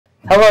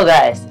Hello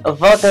guys,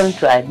 welcome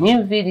to a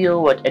new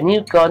video with a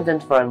new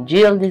content from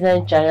GL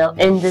Design channel.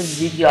 In this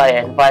video I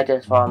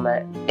invited from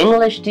an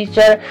English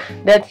teacher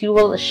that he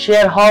will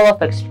share all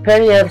of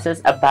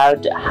experiences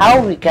about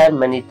how we can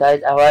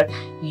monetize our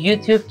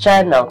YouTube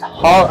channel.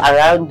 All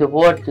around the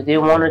world today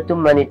wanted to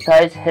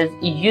monetize his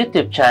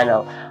YouTube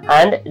channel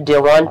and they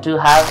want to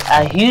have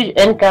a huge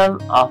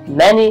income of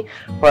money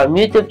from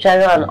YouTube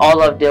channel, and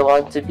all of them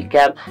want to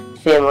become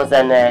famous.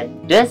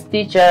 And this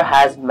teacher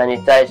has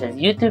monetized his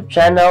YouTube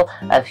channel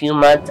a few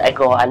months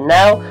ago, and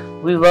now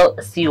we will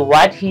see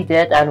what he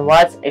did and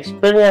what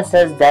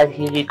experiences that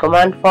he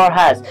recommend for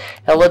us.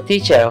 Hello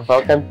teacher,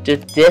 welcome to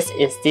this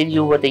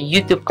studio with the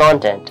YouTube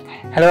content.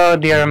 Hello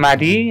dear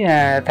Mahdi,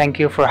 thank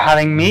you for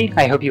having me.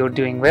 I hope you're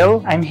doing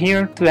well. I'm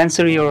here to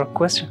answer your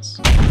questions.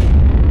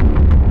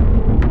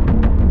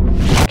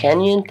 Can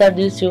you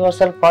introduce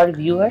yourself for our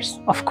viewers?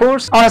 Of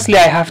course. Honestly,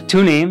 I have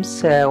two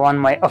names, one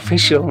my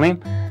official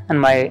name and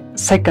my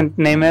second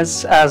name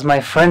is, as my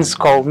friends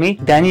call me,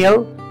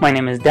 Daniel. My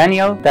name is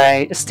Daniel.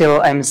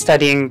 I'm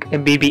studying a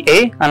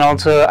BBA, and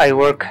also I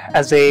work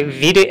as a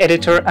video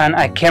editor and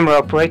a camera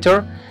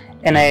operator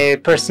in a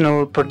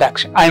personal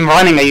production. I'm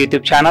running a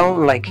YouTube channel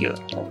like you.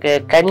 Okay,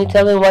 can you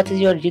tell me what is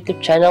your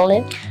YouTube channel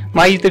name?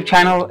 My YouTube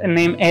channel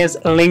name is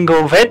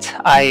LingoVit.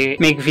 I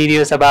make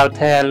videos about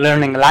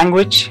learning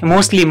language,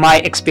 mostly my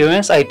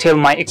experience. I tell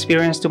my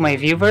experience to my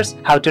viewers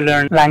how to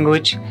learn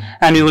language,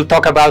 and we will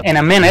talk about in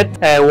a minute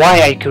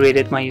why I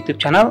created my YouTube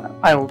channel.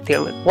 I will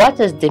tell it. What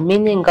is the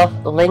meaning of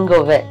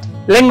LingoVit?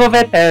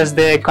 LingoVit is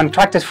the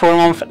contracted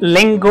form of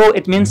lingo.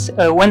 It means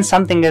when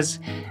something is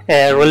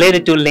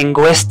related to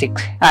linguistic,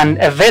 and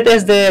vid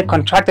is the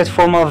contracted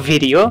form of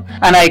video,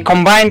 and I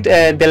combined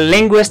the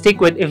linguistic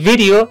with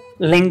video.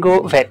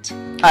 LingoVit.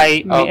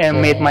 I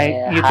made my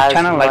YouTube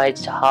channel like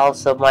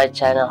also my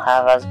channel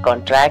have as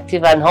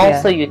contractive, and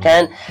also you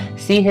can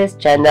see his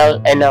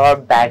channel in our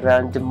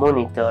background, the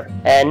monitor.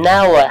 And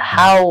now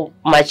how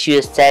much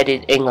you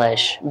studied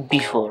English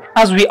before?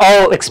 As we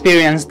all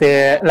experience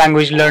the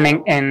language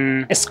learning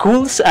in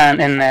schools and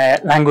in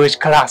language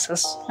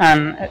classes,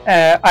 and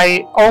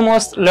I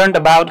almost learned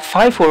about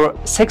 5 or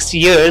 6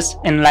 years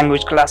in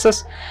language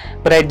classes,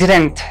 but I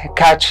didn't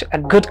catch a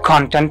good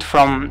content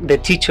from the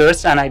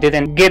teachers, and I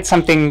didn't get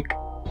something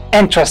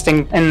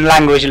interesting in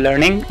language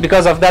learning.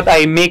 Because of that,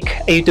 I make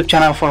a YouTube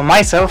channel for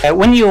myself.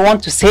 When you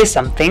want to say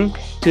something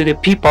to the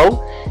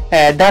people,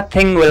 that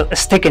thing will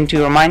stick into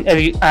your mind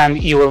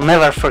and you will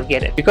never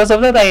forget it. Because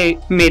of that, I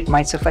made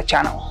myself a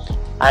channel.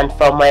 And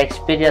from my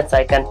experience,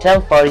 I can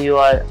tell for you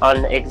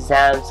on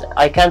exams,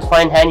 I can't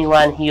find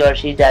anyone, he or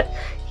she, that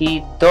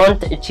he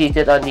don't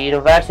cheated on the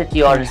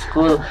university or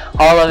school.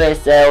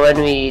 Always when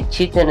we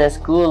cheat in a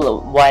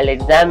school while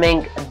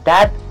examining,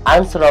 that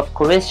answer of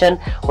question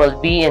will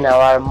be in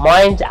our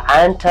mind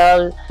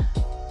until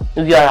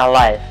we are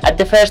alive. At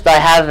the first, I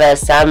have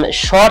some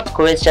short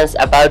questions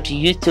about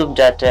YouTube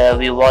that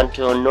we want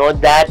to know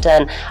that.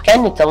 And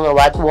can you tell me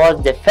what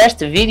was the first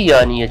video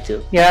on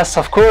YouTube? Yes,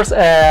 of course.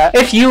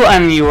 If you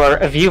and your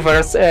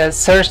viewers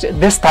search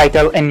this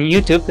title in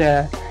YouTube,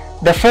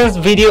 the first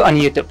video on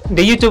YouTube,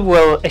 the YouTube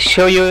will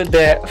show you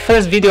the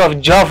first video of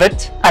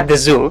Javed at the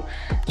zoo.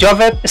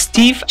 Javed,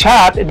 Steve,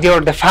 Chad, they're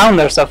the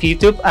founders of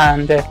YouTube,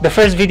 and the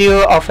first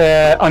video of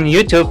on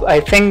YouTube, I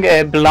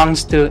think,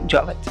 belongs to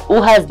Javed.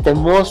 Who has the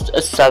most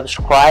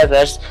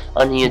subscribers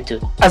on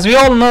YouTube? As we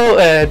all know,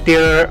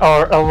 there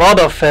are a lot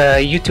of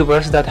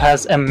YouTubers that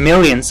has a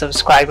million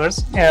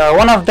subscribers.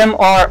 One of them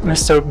are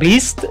Mr.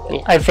 Beast.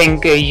 I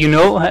think you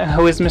know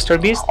who is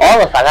Mr. Beast.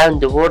 All of around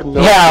the world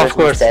know. Yeah, of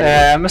course.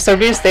 Mr.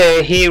 Beast,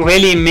 he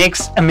really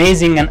makes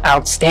amazing and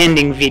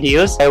outstanding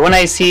videos. When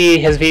I see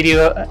his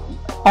video,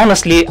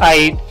 honestly,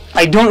 I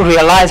don't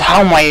realize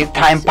how my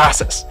time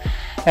passes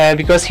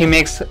because he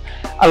makes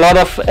a lot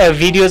of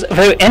videos,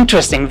 very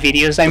interesting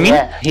videos. I mean,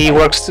 he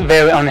works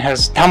very on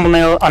his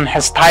thumbnail, on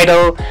his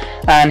title,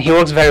 and he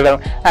works very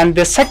well. And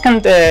the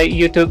second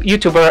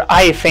YouTuber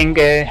I think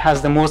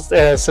has the most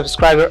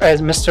subscriber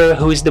is Mr.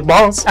 Who is the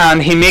Boss,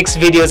 and he makes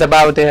videos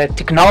about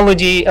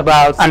technology,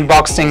 about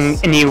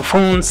unboxing new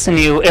phones,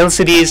 new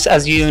LCDs,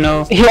 as you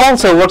know. He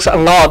also works a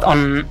lot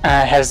on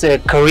his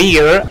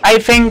career. I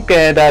think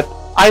that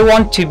I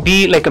want to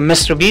be like a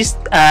Mr. Beast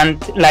and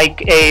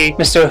like a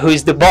Mr. Who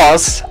is the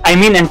Boss. I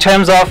mean, in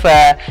terms of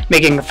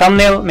making a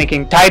thumbnail,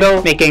 making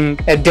title, making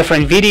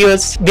different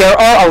videos. There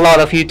are a lot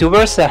of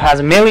YouTubers that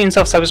has millions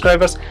of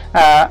subscribers,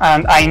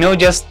 and I know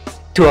just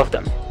 2 of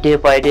them. Day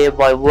by day,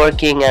 by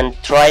working and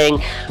trying,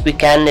 we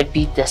can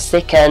be the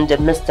second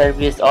Mr.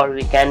 Beast, or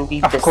we can be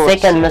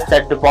second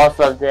Mr. the Boss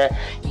of the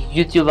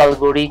YouTube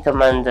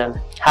algorithm, and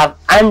have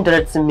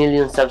hundreds of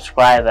millions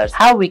subscribers.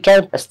 How we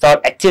can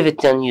start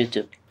activity on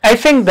YouTube? I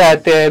think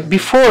that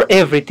before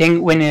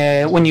everything, when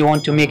you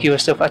want to make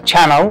yourself a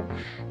channel,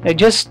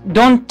 just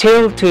don't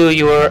tell to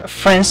your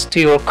friends, to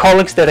your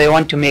colleagues that I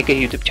want to make a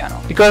YouTube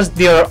channel, because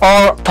there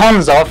are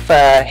tons of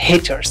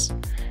haters.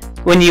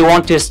 when you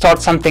want to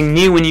start something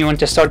new, when you want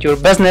to start your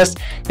business,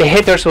 the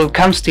haters will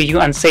come to you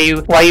and say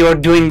why you're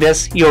doing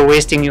this, you're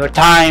wasting your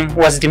time,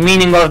 what's the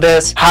meaning of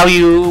this, how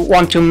you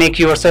want to make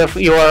yourself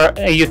your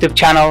YouTube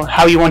channel,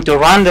 how you want to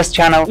run this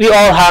channel. We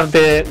all have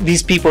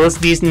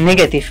these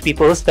negative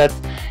peoples that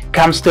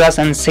comes to us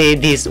and say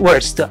these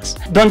words to us.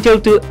 Don't tell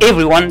to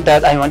everyone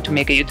that I want to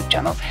make a YouTube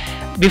channel.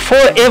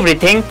 Before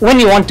everything, when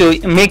you want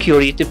to make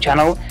your YouTube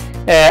channel,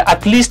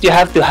 at least you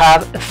have to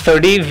have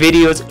 30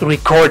 videos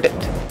recorded.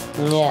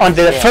 Yes, on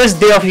the first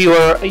day of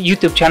your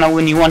YouTube channel,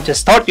 when you want to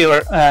start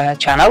your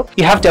channel,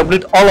 you have to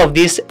upload all of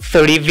these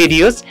 30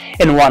 videos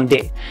in one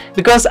day.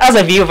 Because as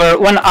a viewer,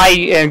 when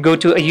I go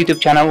to a YouTube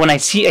channel, when I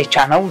see a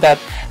channel that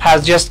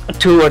has just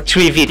 2 or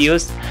 3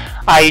 videos,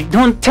 I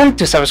don't tend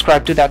to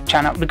subscribe to that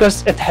channel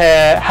because it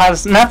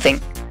has nothing.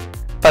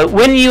 But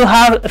when you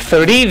have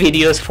 30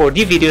 videos,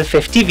 40 videos,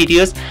 50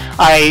 videos,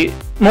 I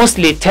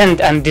mostly tend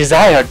and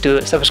desire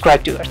to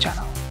subscribe to your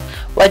channel.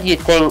 What do you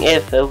think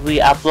if we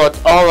upload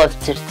all of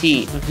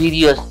 30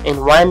 videos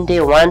in one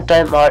day, one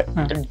time, or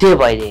day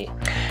by day?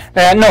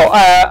 No,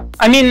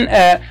 I mean,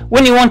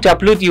 when you want to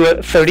upload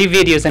your 30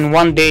 videos in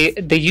one day,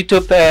 the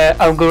YouTube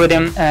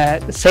algorithm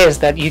says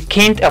that you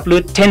can't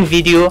upload 10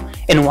 video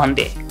in one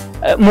day.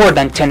 More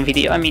than 10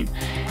 video, I mean.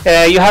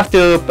 You have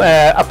to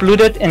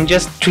upload it in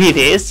just 3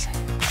 days.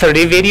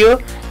 30 video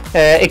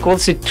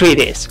equals to 3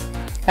 days.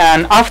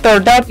 And after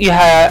that,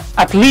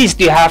 at least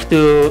you have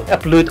to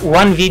upload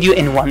 1 video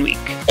in 1 week.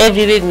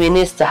 Every week we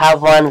need to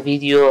have 1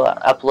 video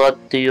upload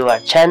to your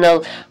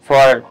channel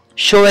for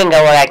showing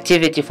our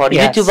activity for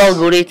YouTube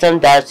algorithm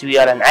that we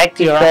are an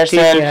active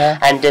person,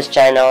 and this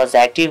channel is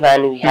active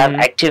and we have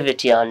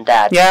activity on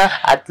that.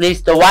 At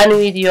least 1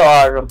 video,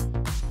 or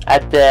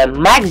at the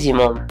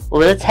maximum,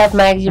 let's have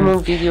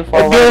maximum video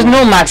for there is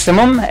no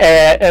maximum.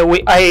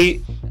 I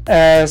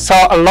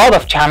saw a lot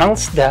of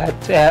channels that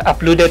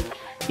uploaded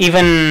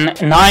even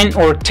 9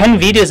 or 10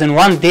 videos in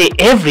one day,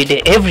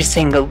 every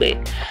single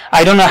day.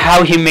 I don't know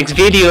how he makes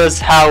videos,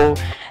 how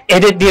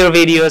edit their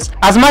videos.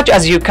 As much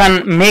as you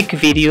can make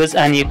videos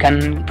and you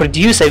can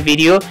produce a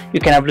video, you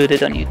can upload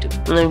it on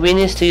YouTube. We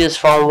need to use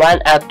from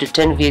 1 up to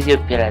 10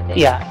 videos per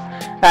day.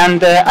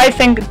 And I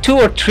think 2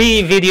 or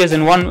 3 videos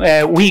in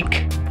 1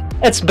 week,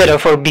 it's better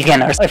for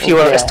beginners. If you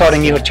are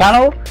starting your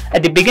channel,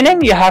 at the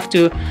beginning you have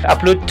to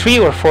upload 3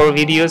 or 4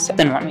 videos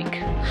in 1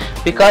 week.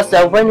 Because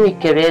when we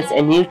create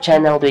a new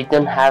channel, we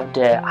don't have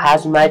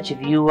as much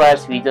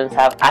viewers, we don't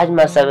have as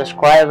much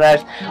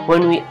subscribers.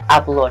 When we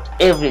upload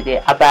every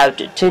day about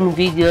 10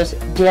 videos,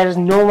 there's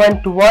no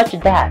one to watch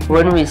that.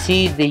 When we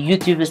see the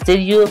YouTube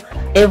studio,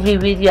 every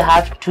video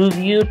have 2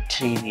 views,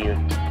 3 views,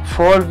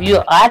 4 views,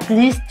 at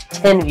least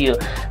 10 views.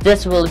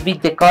 This will be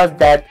the cause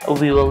that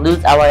we will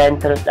lose our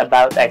interest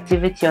about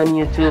activity on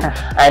YouTube,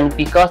 and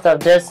because of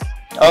this,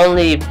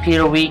 only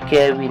per week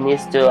we need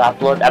to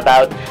upload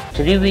about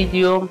 3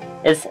 videos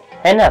is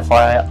enough for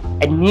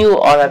a new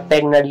or a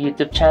beginner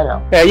YouTube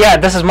channel. Yeah,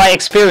 this is my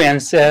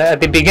experience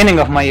at the beginning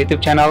of my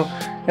YouTube channel.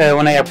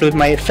 When I upload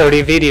my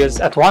 30 videos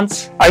at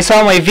once, I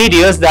saw my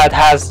videos that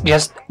has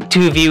just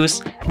 2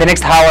 views. The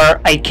next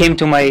hour I came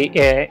to my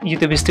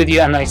YouTube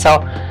studio and I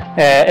saw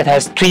it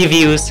has 3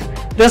 views.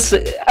 This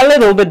a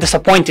little bit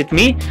disappointed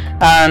me,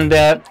 and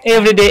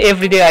every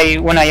day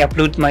when I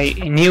upload my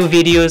new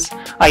videos,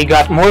 I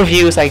got more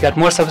views, I got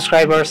more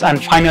subscribers,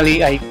 and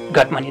finally I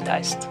got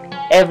monetized.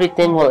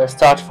 Everything will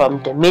start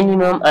from the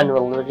minimum and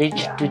will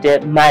reach to the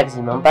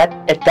maximum, but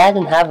it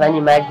doesn't have any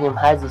maximum.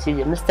 As you see,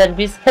 the Mr.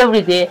 Beast,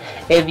 every day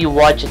if you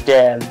watch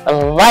the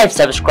live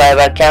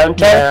subscriber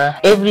counter,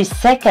 every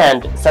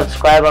second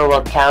subscriber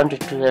will count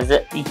to his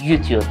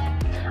YouTube,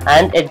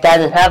 and it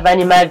doesn't have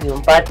any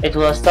maximum, but it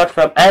will start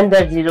from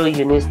under 0.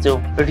 You need to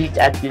reach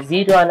at the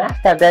 0, and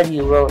after that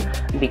you will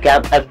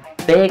become a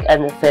big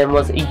and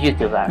famous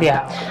YouTuber.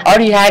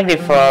 Are you agree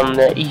from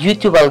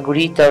YouTube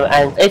algorithm?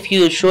 And if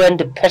you show in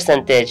the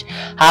percentage,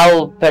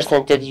 how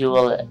percentage you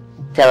will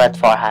tell it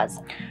for us?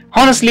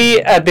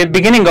 Honestly, at the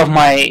beginning of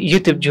my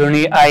YouTube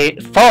journey, I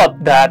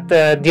thought that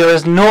there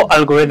is no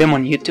algorithm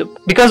on YouTube,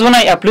 because when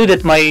I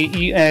uploaded my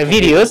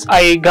videos,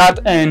 I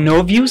got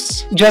no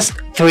views, just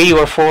 3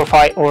 or 4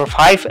 or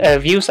 5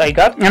 views I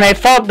got, and I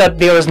thought that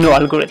there was no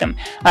algorithm.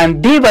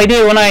 And day by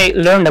day, when I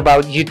learned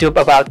about YouTube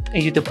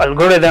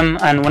algorithm,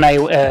 and when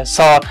I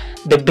saw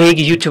the big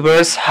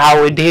YouTubers,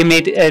 how they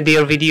made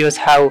their videos,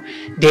 how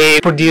they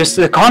produce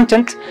the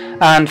content,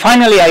 and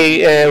finally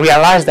I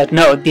realized that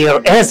no, there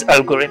is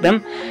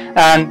algorithm.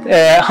 And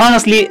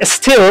honestly,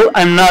 still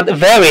I'm not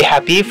very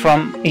happy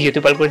from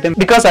YouTube algorithm,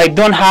 because I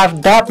don't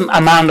have that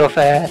amount of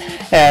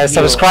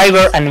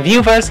subscriber and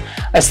viewers.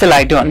 Still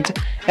I don't.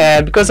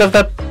 Because of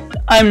that,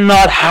 I'm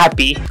not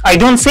happy. I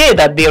don't say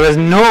that there is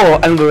no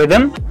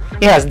algorithm.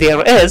 Yes,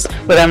 there is,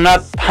 but I'm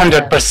not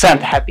 100%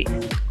 happy.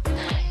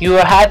 You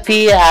are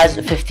happy as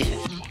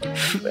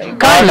 50-50?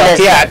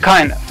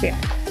 Kind of, yeah.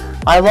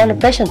 I want a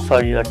question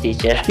for your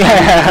teacher.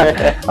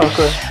 Of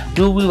course.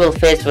 Do we will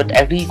face with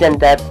a reason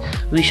that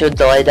we should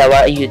delete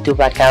our YouTube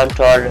account,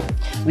 or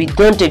we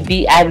don't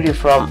be agree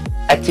from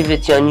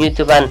activity on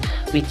YouTube and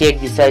we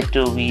decide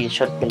we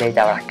should delete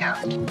our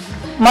account?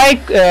 My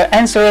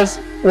answer is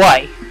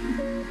why?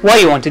 Why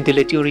you want to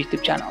delete your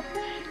YouTube channel?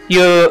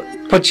 You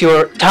put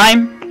your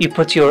time, you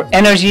put your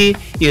energy,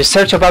 you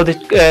search about the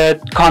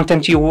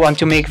content you want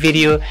to make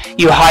video,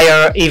 you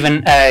hire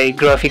even a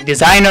graphic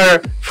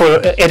designer for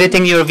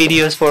editing your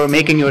videos, for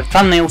making your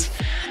thumbnails.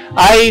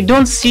 I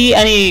don't see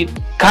any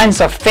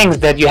kinds of things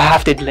that you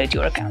have to delete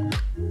your account.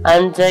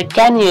 And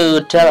can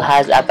you tell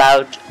us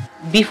about,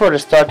 before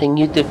starting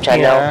YouTube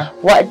channel,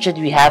 what should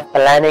we have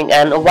planning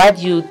and what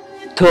you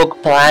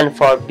took plan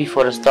for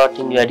before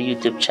starting your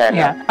YouTube channel?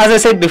 Yeah, as I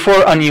said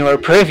before on your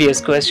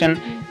previous question,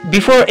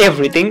 before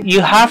everything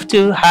you have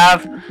to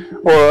have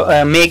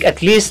or make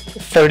at least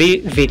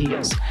 30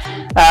 videos,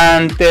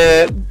 and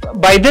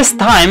by this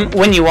time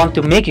when you want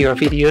to make your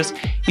videos,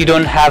 you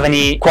don't have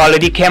any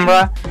quality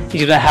camera,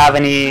 you don't have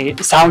any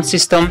sound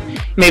system,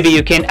 maybe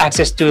you can't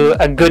access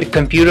to a good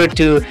computer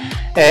to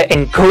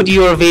encode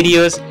your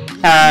videos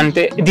and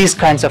these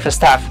kinds of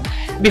stuff.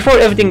 Before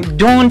everything,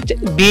 don't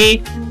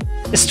be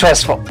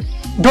stressful.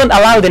 Don't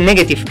allow the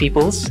negative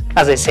peoples,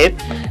 as I said,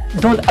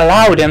 don't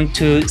allow them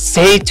to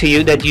say to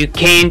you that you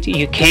can't.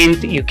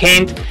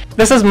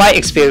 This is my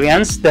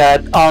experience,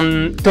 that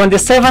on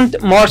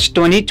 27th March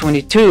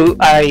 2022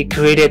 I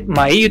created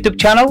my YouTube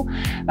channel,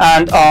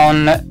 and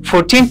on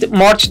 14th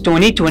March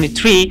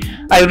 2023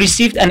 I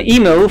received an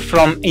email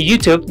from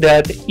YouTube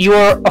that you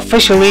are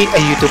officially a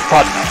YouTube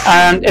partner,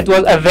 and it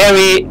was a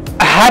very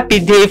happy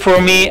day for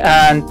me,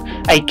 and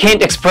I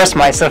can't express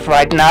myself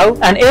right now.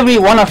 And every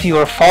one of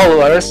your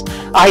followers,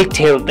 I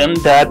tell them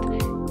that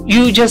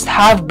you just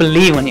have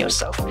believe in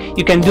yourself,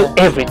 you can do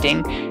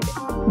everything.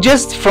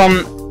 Just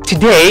from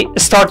today,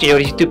 start your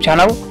YouTube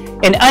channel.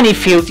 In any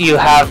field you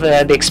have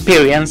the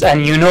experience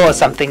and you know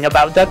something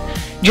about that,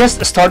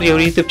 just start your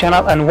YouTube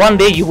channel, and one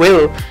day you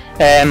will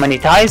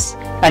monetize,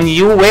 and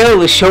you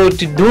will show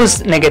to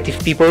those negative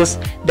peoples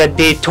that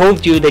they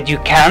told you that you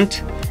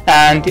can't,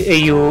 and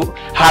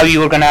how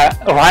you're gonna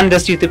run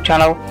this YouTube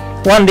channel.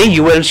 One day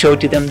you will show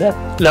to them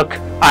that, look,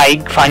 I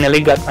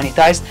finally got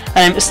monetized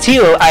and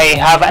still I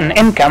have an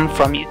income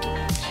from YouTube.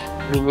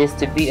 We need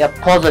to be a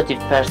positive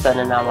person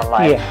in our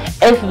life.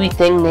 If we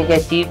think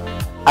negative,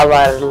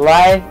 our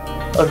life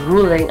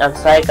ruling and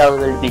cycle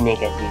will be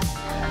negative.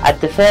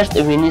 At the first,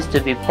 we need to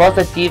be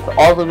positive.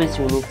 Always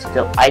we need to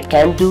tell, I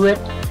can do it,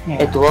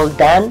 it will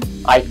done,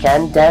 I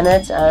can done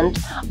it, and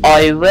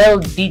I will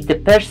be the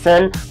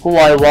person who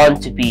I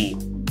want to be.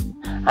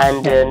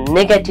 And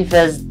negative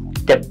is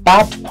the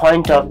bad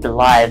point of the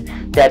life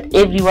that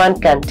everyone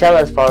can tell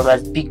us for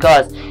us,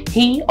 because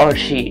he or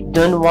she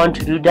don't want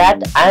to do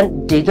that,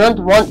 and they don't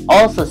want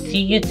also see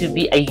you to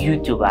be a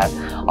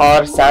YouTuber,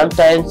 or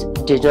sometimes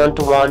they don't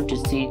want to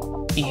see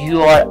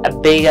you are a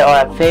bigger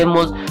or a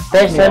famous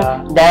person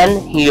than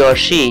he or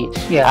she.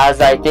 As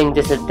I think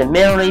this is the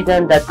main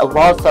reason that a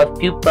lot of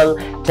people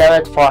tell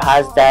it for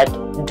us that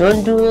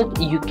don't do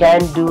it, you can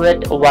do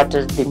it, what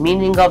is the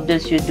meaning of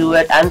this, you do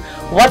it, and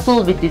what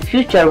will be the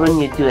future when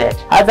you do it.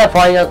 As a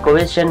final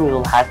question we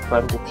will have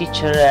from the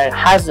teacher,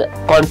 as a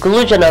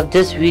conclusion of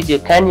this video,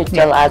 can you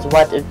tell us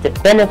what is the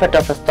benefit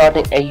of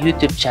starting a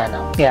YouTube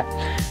channel?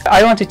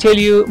 I want to tell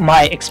you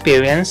my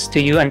experience to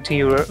you and to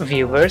your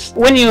viewers.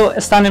 When you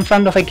stand in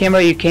front of a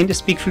camera, you can't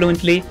speak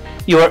fluently,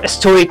 your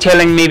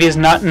storytelling maybe is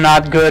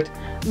not good.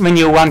 When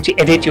you want to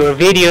edit your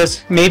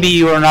videos, maybe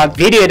you are not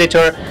video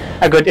editor,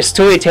 a good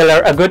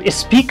storyteller, a good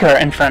speaker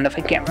in front of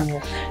a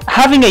camera.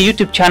 Having a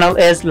YouTube channel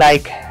is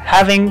like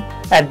having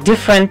a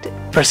different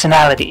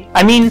personality.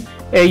 I mean,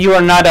 you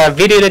are not a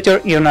video editor,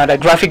 you're not a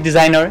graphic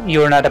designer,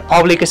 you're not a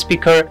public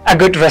speaker, a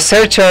good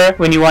researcher.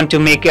 When you want to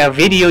make a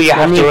video, you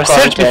have to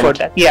research before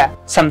that.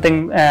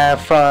 Something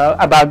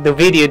about the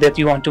video that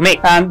you want to make.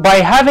 And by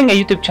having a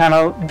YouTube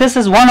channel, this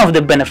is one of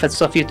the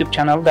benefits of YouTube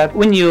channel, that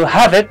when you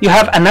have it, you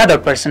have another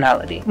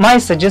personality. My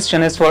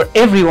suggestion is for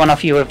every one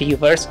of your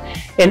viewers,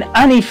 in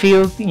any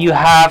field you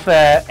have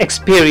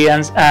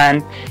experience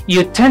and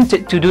you tend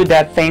to do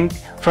that thing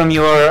from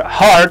your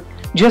heart,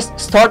 just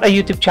start a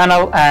YouTube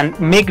channel and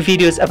make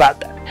videos about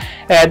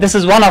that. This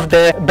is one of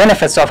the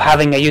benefits of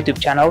having a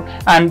YouTube channel,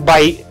 and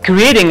by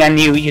creating a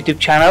new YouTube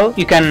channel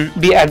you can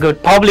be a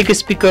good public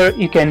speaker,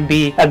 you can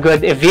be a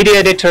good video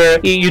editor.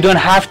 You don't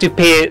have to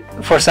pay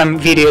for some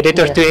video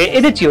editor to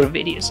edit your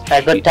videos.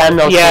 A good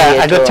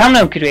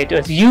thumbnail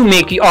creator. You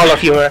make all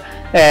of your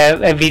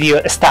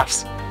video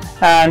stuffs.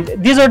 And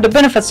these are the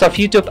benefits of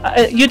YouTube.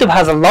 YouTube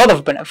has a lot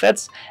of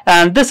benefits,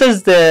 and this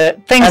is the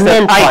things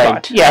that I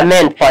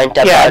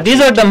got.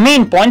 These are the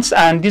main points,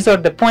 and these are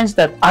the points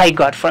that I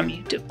got from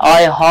YouTube.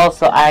 I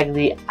also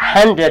agree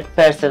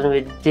 100%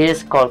 with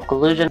this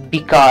conclusion,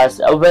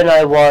 because when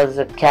I was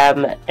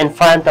in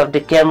front of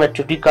the camera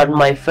to record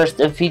my first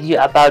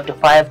video about the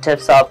 5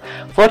 tips of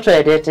photo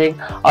editing,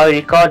 I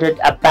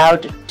recorded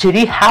about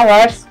 3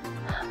 hours.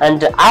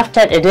 And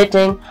after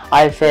editing,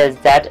 I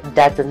felt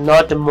that is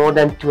not more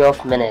than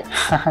 12 minutes.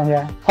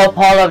 Hope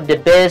all of the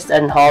best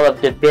and all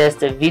of the best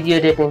video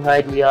editing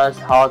ideas.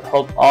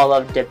 Hope all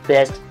of the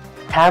best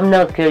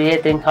thumbnail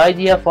creating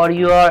idea for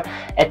you, or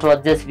it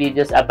was just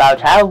videos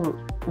about how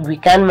we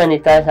can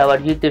monetize our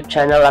YouTube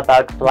channel,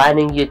 about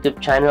planning YouTube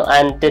channel,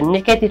 and the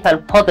negative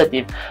and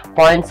positive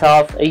points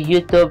of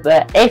YouTube.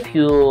 If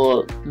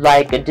you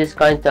like this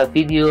kind of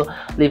video,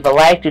 leave a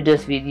like to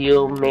this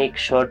video, make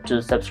sure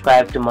to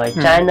subscribe to my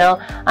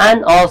channel,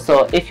 and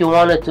also if you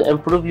wanted to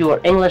improve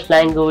your English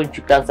language,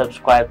 you can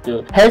subscribe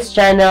to his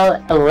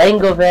channel. A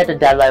link of it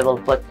that I will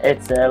put,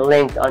 it's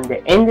linked on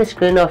the end the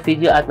screen of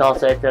video, and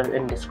also it's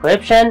in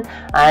description.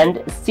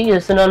 And see you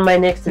soon on my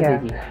next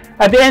video.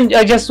 At the end,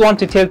 I just want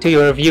to tell to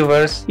your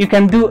viewers, you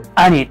can do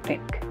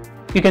anything.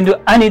 You can do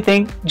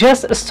anything.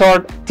 Just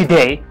start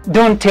today.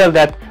 Don't tell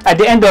that at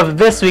the end of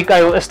this week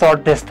I will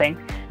start this thing.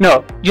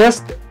 No,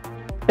 just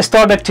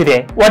start it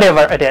today.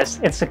 Whatever it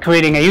is. It's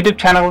creating a YouTube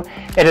channel.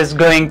 It is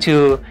going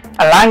to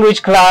a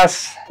language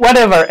class.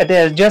 Whatever it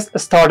is, just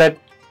start it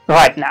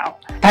right now.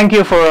 Thank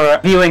you for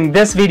viewing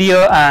this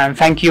video, and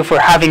thank you for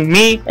having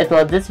me. It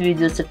was this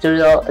video's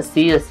tutorial.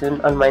 See you soon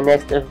on my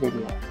next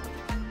video.